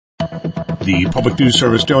The Public News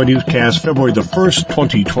Service Daily Newscast, February the 1st,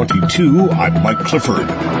 2022. I'm Mike Clifford.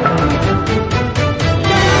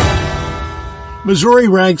 Missouri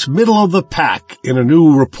ranks middle of the pack in a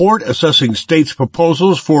new report assessing states'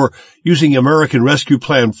 proposals for using American Rescue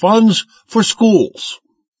Plan funds for schools.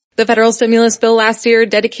 The federal stimulus bill last year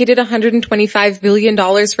dedicated $125 billion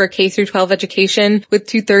for K-12 education, with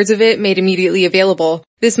 2/3 of it made immediately available.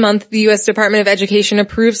 This month, the U.S. Department of Education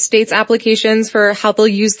approved states' applications for how they'll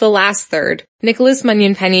use the last third. Nicholas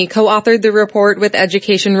Munyon-Penny co-authored the report with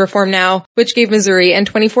Education Reform Now, which gave Missouri and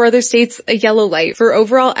 24 other states a yellow light for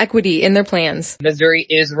overall equity in their plans. Missouri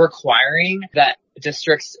is requiring that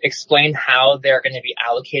districts explain how they're going to be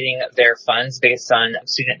allocating their funds based on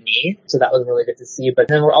student need. So that was really good to see. But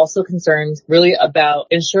then we're also concerned really about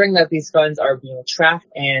ensuring that these funds are being tracked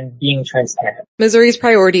and being transparent. Missouri's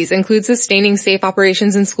priorities include sustaining safe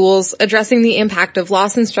operations in schools, addressing the impact of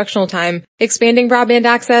lost instructional time, expanding broadband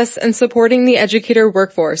access, and supporting the educator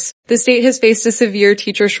workforce. The state has faced a severe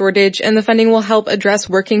teacher shortage, and the funding will help address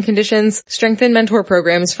working conditions, strengthen mentor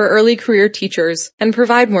programs for early career teachers, and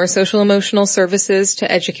provide more social-emotional services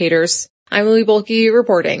to educators. I'm Lily Bolke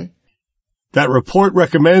reporting. That report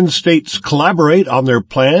recommends states collaborate on their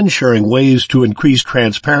plan, sharing ways to increase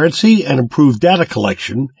transparency and improve data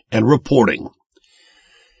collection and reporting.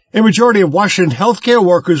 A majority of Washington healthcare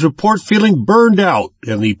workers report feeling burned out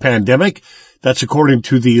in the pandemic. That's according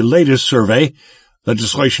to the latest survey.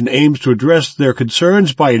 Legislation aims to address their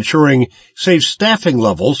concerns by ensuring safe staffing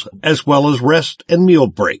levels as well as rest and meal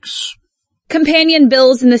breaks. Companion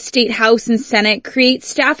bills in the State House and Senate create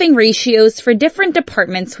staffing ratios for different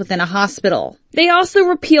departments within a hospital. They also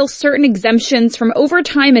repeal certain exemptions from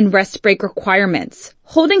overtime and rest break requirements,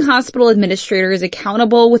 holding hospital administrators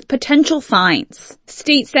accountable with potential fines.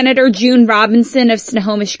 State Senator June Robinson of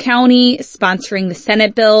Snohomish County, sponsoring the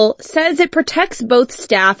Senate bill, says it protects both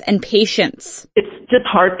staff and patients. It's just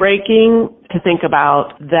heartbreaking to think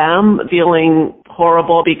about them feeling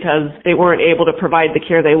horrible because they weren't able to provide the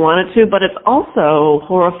care they wanted to, but it's also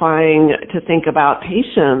horrifying to think about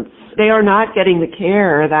patients. They are not getting the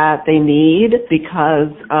care that they need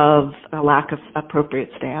because of a lack of appropriate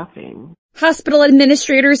staffing. Hospital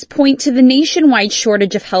administrators point to the nationwide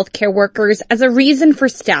shortage of healthcare workers as a reason for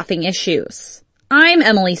staffing issues. I'm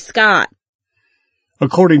Emily Scott.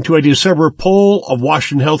 According to a December poll of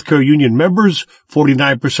Washington Healthcare Union members,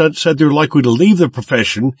 49% said they're likely to leave the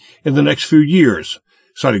profession in the next few years,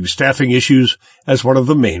 citing staffing issues as one of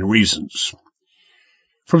the main reasons.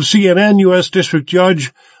 From CNN, U.S. District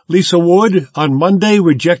Judge Lisa Wood on Monday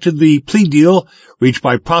rejected the plea deal reached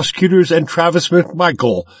by prosecutors and Travis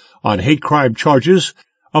McMichael on hate crime charges,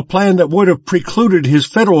 a plan that would have precluded his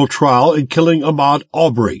federal trial in killing Ahmaud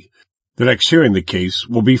Arbery. The next hearing in the case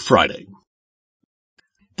will be Friday.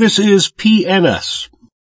 This is PNS.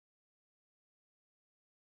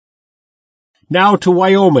 Now to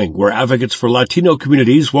Wyoming, where advocates for Latino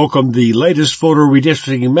communities welcomed the latest voter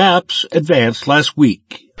redistricting maps advanced last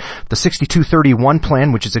week. The 6231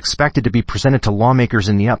 plan, which is expected to be presented to lawmakers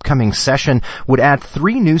in the upcoming session, would add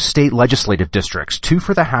 3 new state legislative districts, 2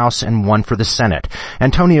 for the House and 1 for the Senate.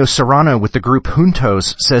 Antonio Serrano with the group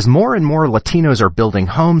Juntos says more and more Latinos are building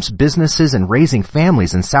homes, businesses, and raising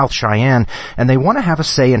families in South Cheyenne, and they want to have a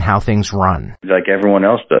say in how things run. Like everyone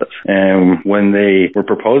else does. And when they were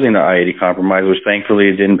proposing the I-80 compromise, which thankfully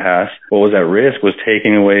it didn't pass, what was at risk was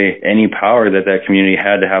taking away any power that that community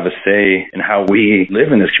had to have a say in how we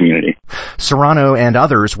live in this community. Serrano and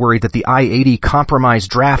others worried that the I-80 compromise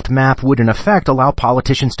draft map would in effect allow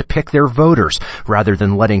politicians to pick their voters rather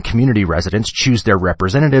than letting community residents choose their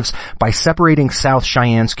representatives by separating South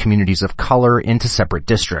Cheyenne's communities of color into separate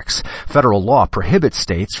districts. Federal law prohibits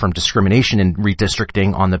states from discrimination in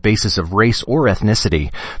redistricting on the basis of race or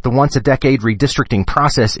ethnicity. The once-a-decade redistricting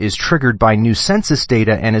process is triggered by new census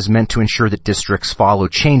data and is meant to ensure that districts follow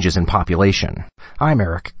changes in population. I'm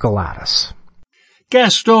Eric Galatis.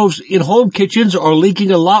 Gas stoves in home kitchens are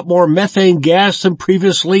leaking a lot more methane gas than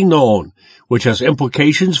previously known, which has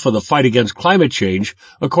implications for the fight against climate change,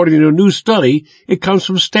 according to a new study. It comes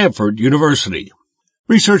from Stanford University.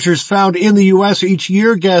 Researchers found in the U.S. each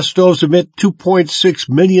year gas stoves emit 2.6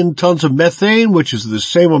 million tons of methane, which is the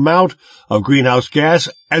same amount of greenhouse gas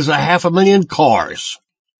as 500,000 cars.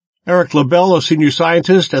 Eric LaBelle, a senior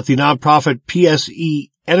scientist at the nonprofit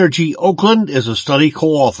PSE Energy Oakland, is a study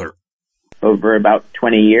co-author. Over about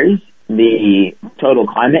 20 years, the total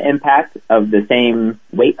climate impact of the same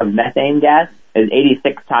weight of methane gas is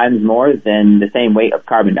 86 times more than the same weight of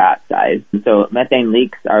carbon dioxide. So methane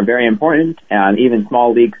leaks are very important, even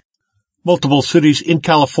small leaks. Multiple cities in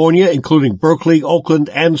California, including Berkeley, Oakland,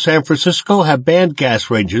 and San Francisco, have banned gas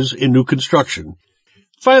ranges in new construction.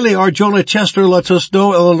 Finally, our Jonah Chester lets us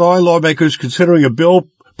know Illinois lawmakers considering a bill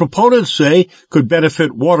proponents say could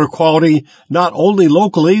benefit water quality not only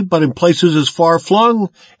locally, but in places as far-flung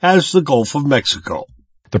as the Gulf of Mexico.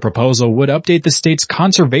 The proposal would update the state's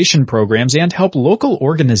conservation programs and help local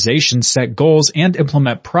organizations set goals and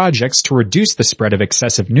implement projects to reduce the spread of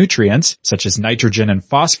excessive nutrients, such as nitrogen and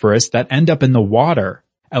phosphorus, that end up in the water.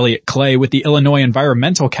 Elliot Clay with the Illinois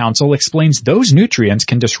Environmental Council explains those nutrients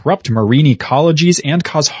can disrupt marine ecologies and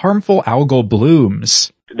cause harmful algal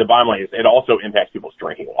blooms. The bottom line is it also impacts people's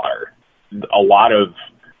drinking water. A lot of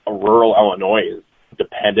rural Illinois is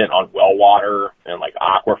dependent on well water and like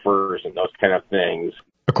aquifers and those kind of things.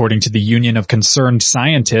 According to the Union of Concerned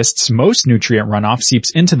Scientists, most nutrient runoff seeps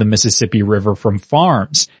into the Mississippi River from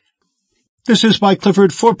farms. This is Mike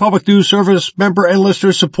Clifford for Public News Service, member and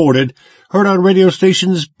listener supported, heard on radio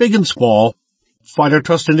stations big and small. Find our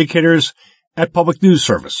trust indicators at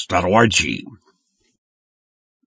publicnewsservice.org.